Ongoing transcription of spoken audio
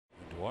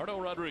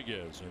Eduardo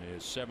Rodriguez in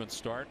his 7th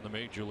start in the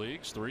major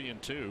leagues,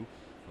 3-2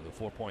 with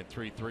a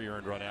 4.33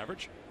 earned run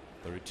average,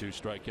 32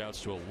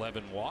 strikeouts to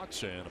 11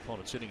 walks, and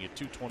opponents hitting at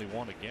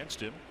 .221 against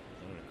him.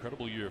 An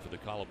incredible year for the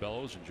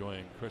Colabellos,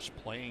 enjoying crisp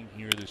playing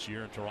here this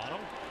year in Toronto.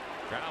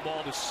 Ground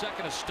ball to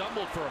second, a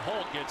stumble for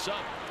Holt, gets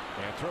up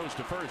and throws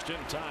to first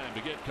in time to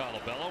get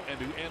Colabello and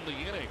to end the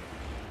inning.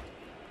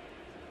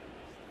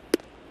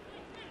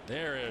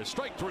 There is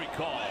strike 3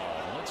 call.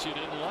 Valencia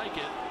didn't like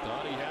it.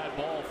 Thought he had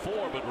ball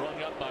 4, but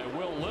rung up by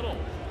Will Little.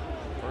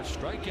 First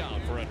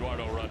strikeout for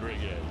Eduardo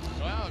Rodriguez.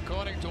 Well,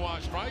 according to our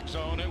strike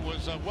zone, it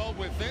was well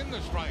within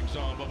the strike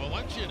zone, but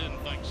Valencia didn't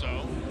think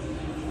so.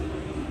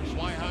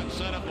 Swihart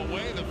set up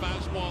away, the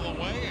fastball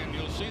away, and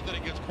you'll see that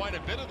it gets quite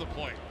a bit of the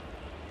plate.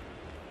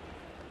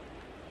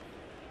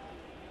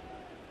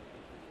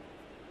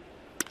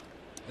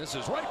 This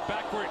is right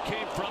back where it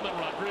came from, and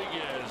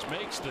Rodriguez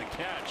makes the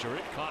catch, or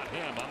it caught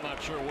him. I'm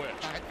not sure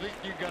which. I think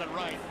you got it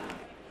right.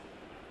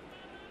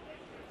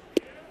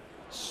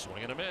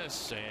 Swing and a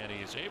miss, and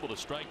he's able to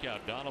strike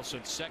out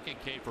Donaldson. Second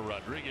K for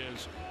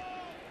Rodriguez.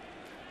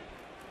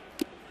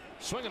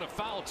 Swinging a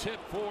foul tip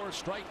for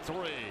strike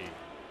 3.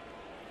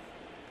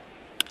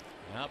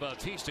 Now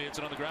Bautista hits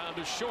it on the ground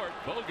to short.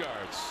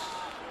 Bogarts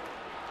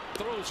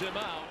throws him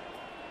out.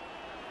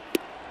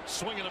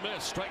 Swing and a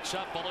miss, strikes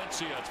out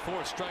Valencia. It's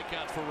 4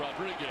 strikeouts for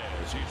Rodriguez.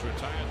 He's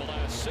retired the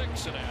last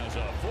 6 and has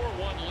a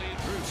 4-1 lead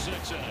through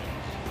 6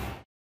 innings.